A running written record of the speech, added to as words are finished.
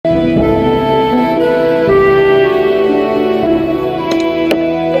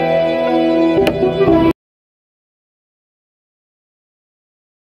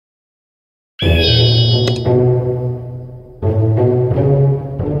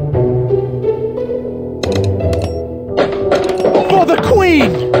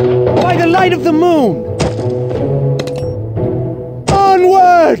light of the moon!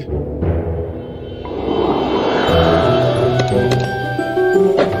 Onward!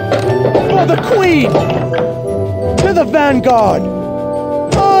 For the Queen! To the vanguard!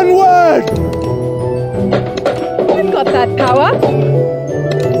 Onward! I've got that power.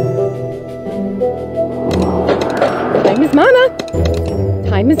 Time is mana.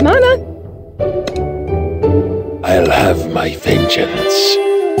 Time is mana. I'll have my vengeance.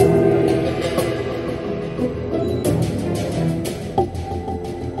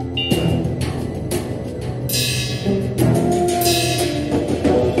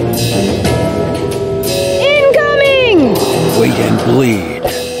 Incoming! Wait and bleed.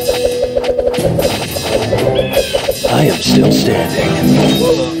 I am still standing.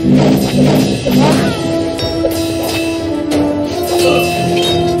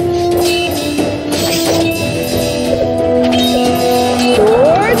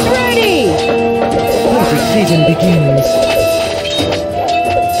 Swords ready! Hunting season begins.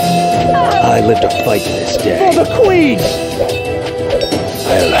 I live to fight this For day. the Queen!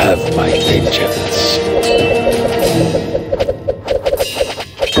 I'll have my vengeance.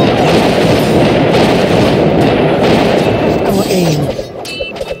 Our aim.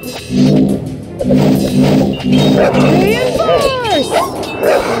 Reinforce!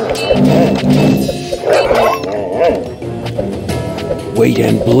 Wait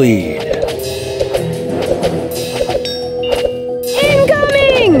and bleed.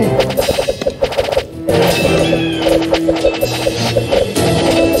 Incoming!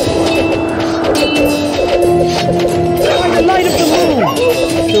 By the light of the moon!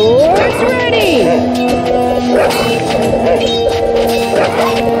 Swords ready!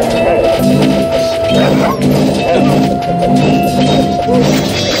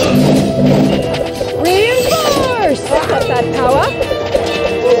 Reinforce! I've got that power.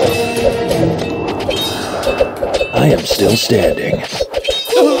 I am still standing.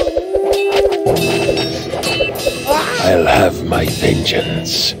 I'll have my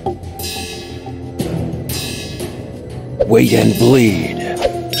vengeance. Wait and bleed.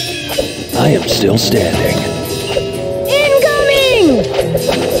 I am still standing. Incoming!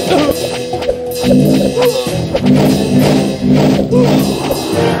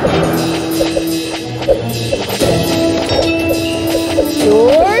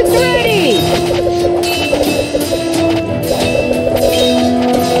 Swords ready!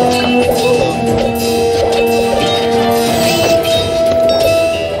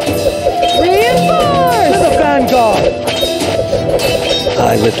 Reinforce! To the vanguard!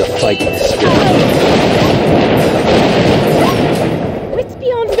 I live to fight this day. Wits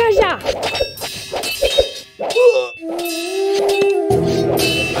beyond measure!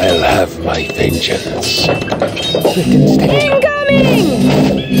 I'll have my vengeance. Swift and steady. Incoming!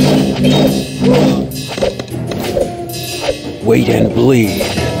 Wait and bleed.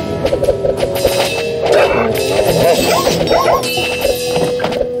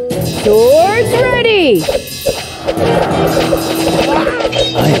 Swords ready!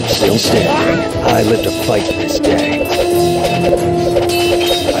 I am still standing. I live to fight this day.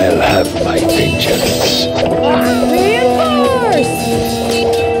 I'll have my vengeance. Reinforce!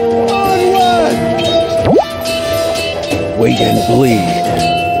 Onward! Wait and bleed.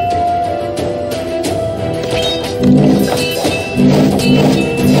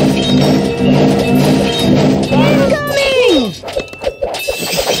 Incoming!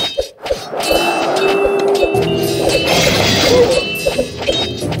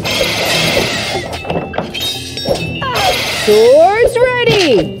 Swords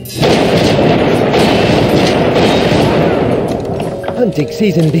ready! Hunting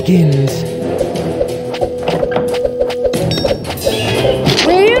season begins.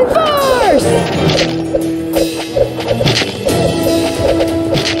 Reinforce!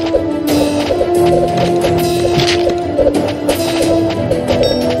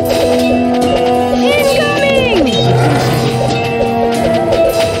 Incoming!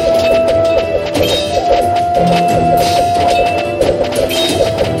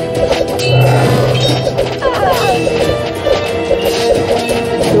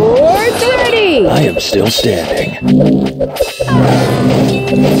 Swords ready! I am still standing.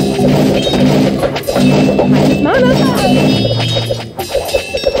 Mana!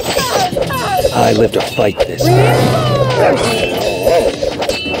 I live to fight this day.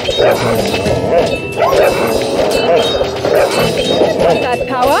 Got that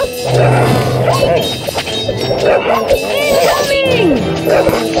power? Incoming!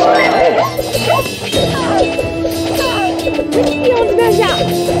 Wits beyond measure!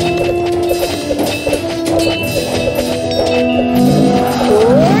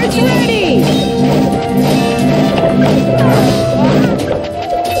 Swords ready!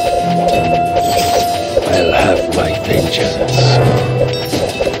 vengeance.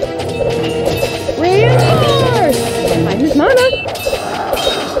 Reinforce! Minus mana.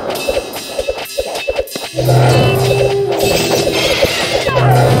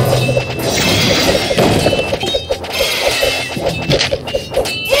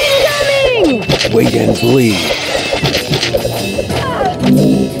 Incoming! Wait and bleed.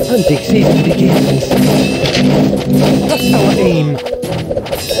 Hunting season begins. Trust our aim.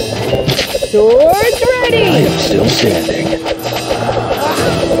 Swords I ready! am still standing.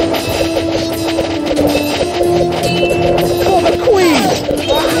 For the queen!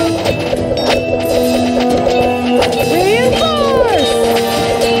 Reinforce!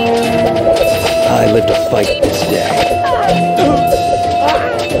 I live to fight this day.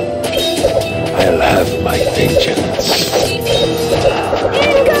 I'll have my vengeance.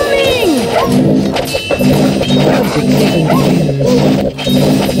 Incoming! Hunting season begins.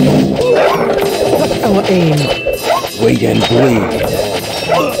 Trust our aim. Wait and bleed.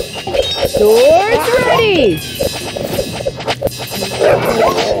 Swords ready!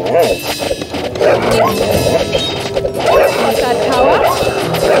 Want that power?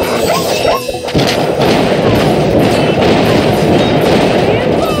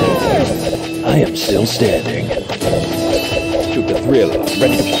 Reinforce! I am still standing. Shoot the thrill,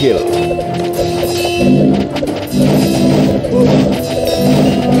 ready to kill.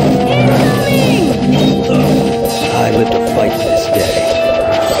 I live to fight this day.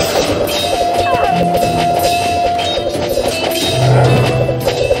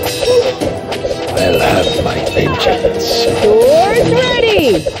 I'll have my vengeance. Swords ready!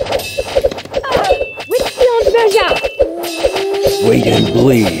 Whitfield Verja! Wait and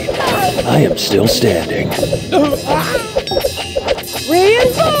bleed. I am still standing.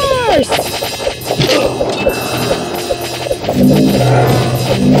 Reinforce!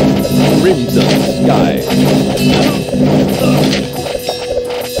 Crimson sky.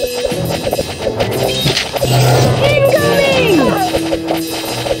 Incoming!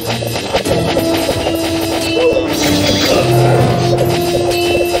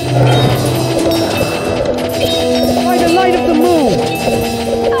 By the light of the moon!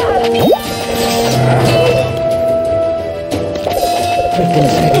 Quick and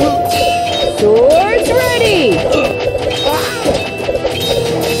steady. Swords ready!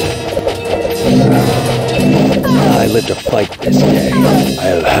 I live to fight this day.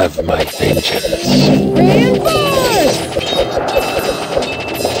 I'll have my vengeance. Reinforce!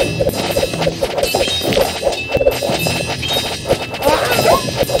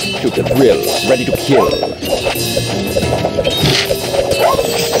 Shoot the thrill, ready to kill.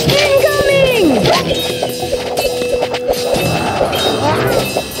 Incoming!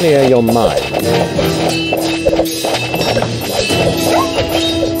 Clear your mind.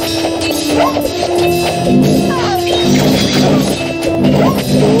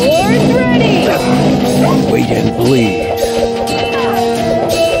 Swords ready! Wait and bleed.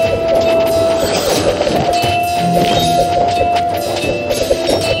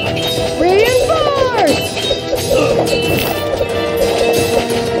 Reinforce!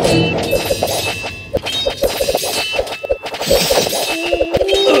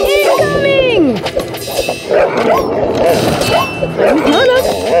 Incoming! Mana!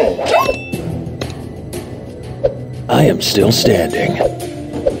 I am still standing.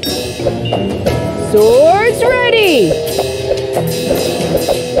 Swords ready!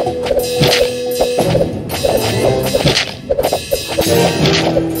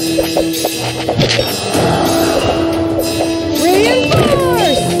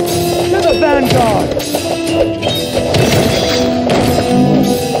 Reinforce! To the vanguard!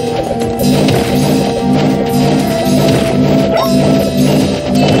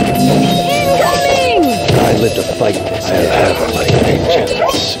 Incoming! I live to fight this. I'll have my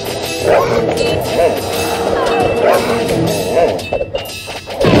vengeance.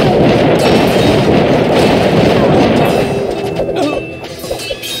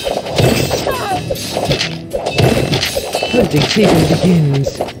 Hunting season begins.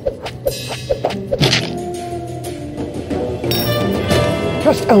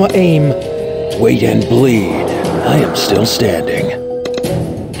 Trust our aim. Wait and bleed. I am still standing.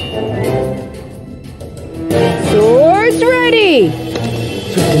 Swords ready!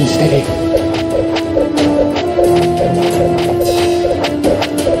 Swift and steady.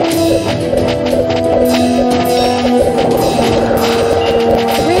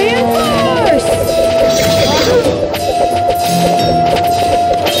 Reinforce!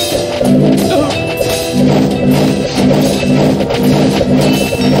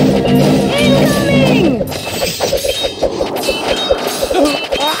 Incoming!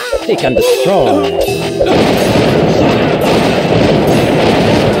 Seek and destroy.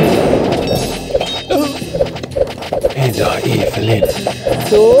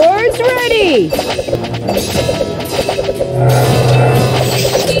 Swords ready!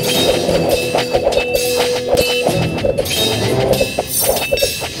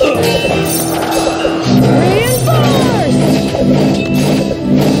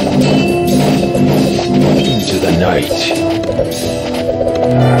 Into the night.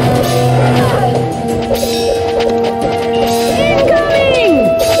 Incoming!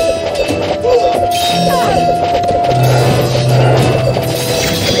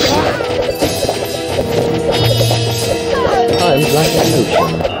 Time's like an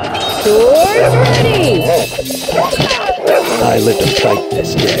ocean. Swords ready! I live to fight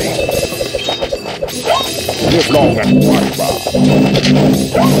this day. Live long and prosper.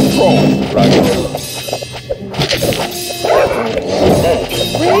 Strong like you.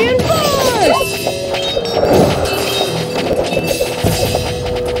 Reinforce!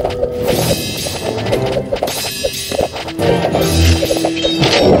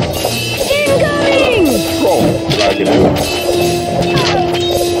 Incoming! Strong like you.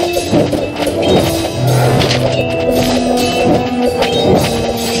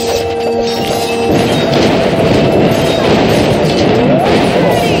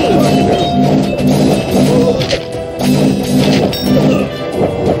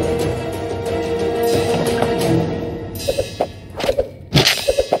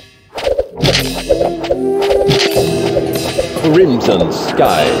 Crimson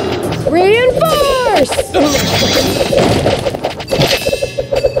skies. Reinforce!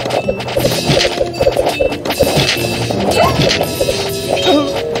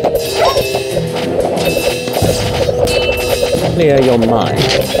 Clear your mind.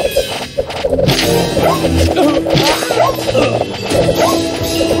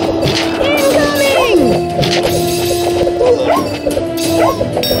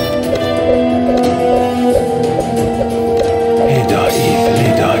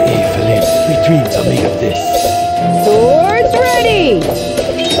 We dreams are made of this. Swords ready!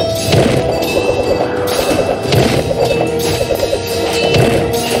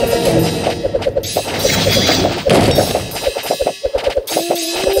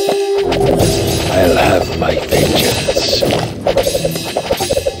 I'll have my vengeance.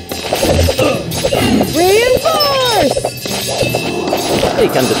 Reinforce! They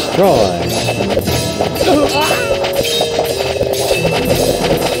can destroy.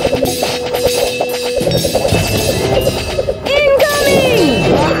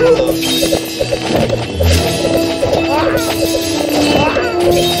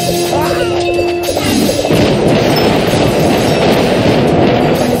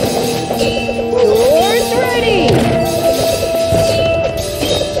 Swords ready!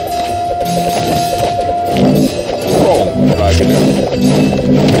 Strong like you.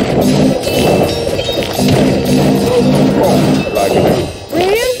 Strong like you.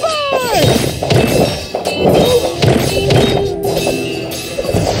 Reinforce!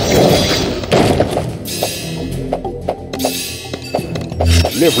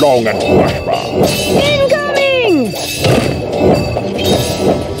 Live long and prosper. Incoming!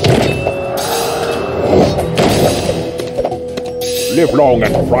 Live long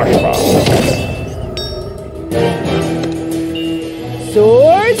and prosper.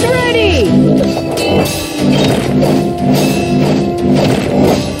 Swords ready!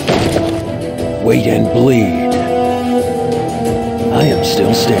 Wait and bleed. I am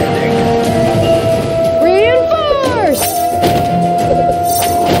still standing. Reinforce!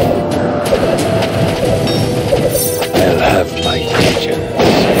 I'll have my vengeance.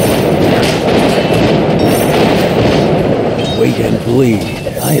 Wait and bleed.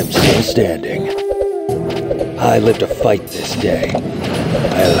 I am still standing. I live to fight this day.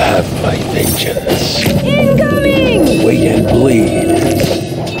 I'll have my vengeance. Incoming! Wait and bleed.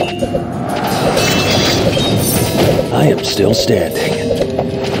 I am still standing.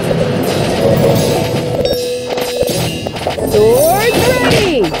 Swords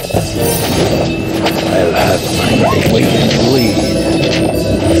ready! I'll have my vengeance. Wait and bleed.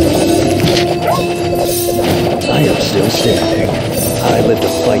 I am still standing. I live to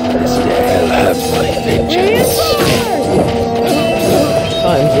fight this day. I'll have my vengeance.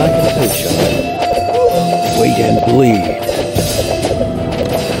 Time's like an ocean. Wait and bleed.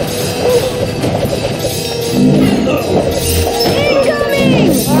 Incoming!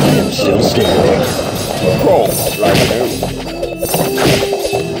 I am still standing. Strong like you.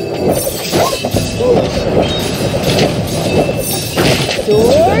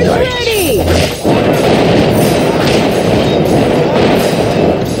 Swords ready!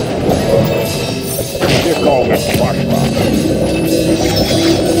 Live long and prosper.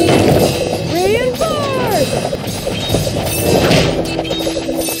 Reinforce!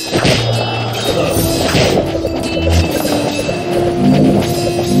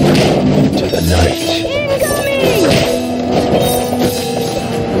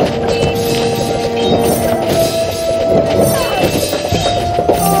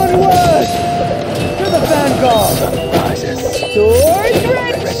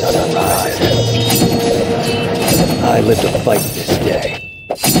 I live to fight this day.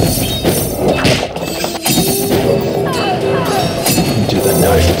 Into the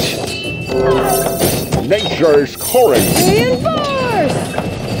night. Nature is calling